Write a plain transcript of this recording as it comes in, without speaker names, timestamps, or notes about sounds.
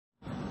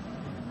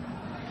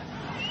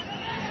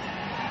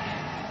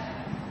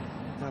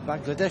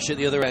Bangladesh at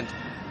the other end.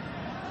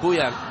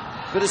 Bhuyan,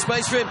 bit of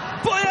space for him.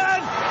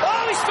 Bhuyan!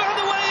 Oh, he's found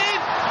a way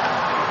in!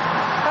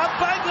 And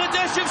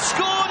Bangladesh have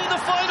scored in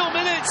the final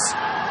minutes.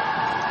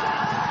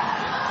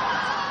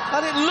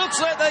 And it looks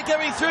like they're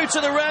going through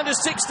to the round of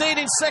 16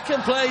 in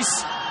second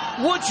place.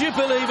 Would you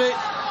believe it?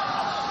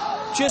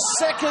 Just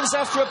seconds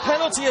after a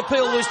penalty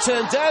appeal was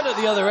turned down at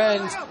the other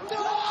end,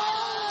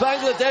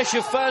 Bangladesh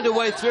have found a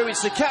way through.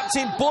 It's the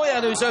captain,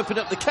 Bhuyan, who's opened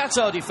up the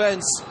Qatar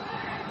defence.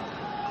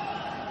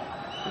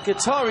 The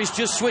Qataris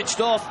just switched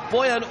off.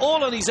 Bhuyan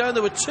all on his own.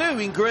 There were two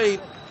in green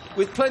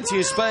with plenty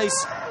of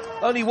space.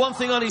 Only one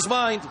thing on his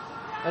mind,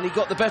 and he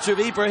got the better of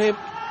Ibrahim.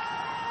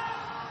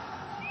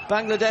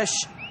 Bangladesh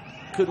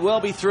could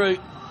well be through.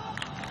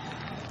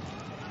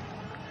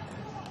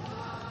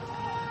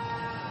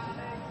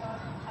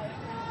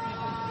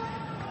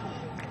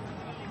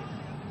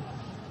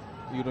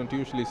 You don't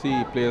usually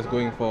see players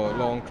going for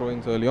long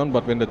throw-ins early on,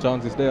 but when the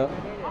chance is there,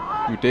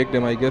 you take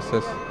them, I guess,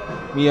 as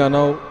Mia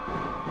now.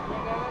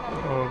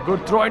 Oh,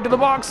 good throw into the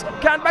box.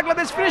 Can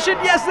Bangladesh finish it?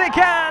 Yes, they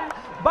can.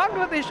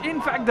 Bangladesh,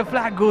 in fact, the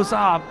flag goes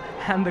up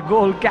and the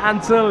goal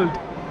cancelled.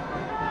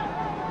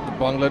 The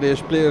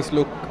Bangladesh players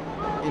look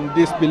in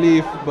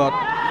disbelief, but...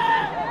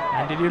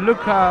 And did you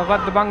look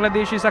what the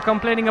Bangladeshis are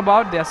complaining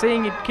about? They are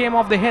saying it came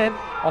off the head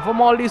of a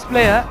Maldives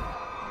player.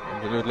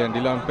 Absolutely, and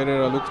Dylan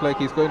Pereira looks like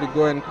he's going to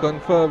go and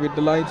confer with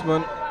the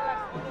linesman.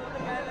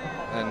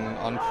 And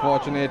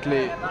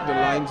unfortunately, the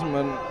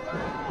linesman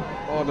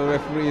or the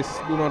referees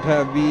do not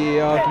have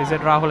VAR.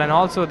 Lizard Rahul, and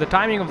also the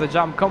timing of the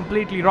jump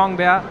completely wrong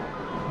there.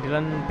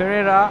 Dylan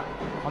Pereira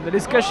on the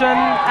discussion,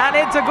 and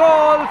it's a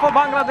goal for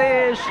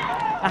Bangladesh.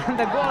 And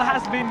the goal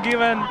has been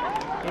given.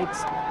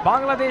 It's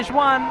Bangladesh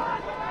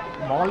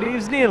 1,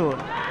 Maldives 0.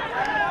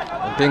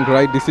 I think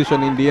right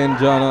decision in the end,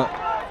 Jana.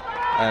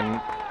 And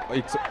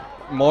it's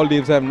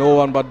Maldives have no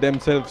one but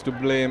themselves to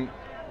blame.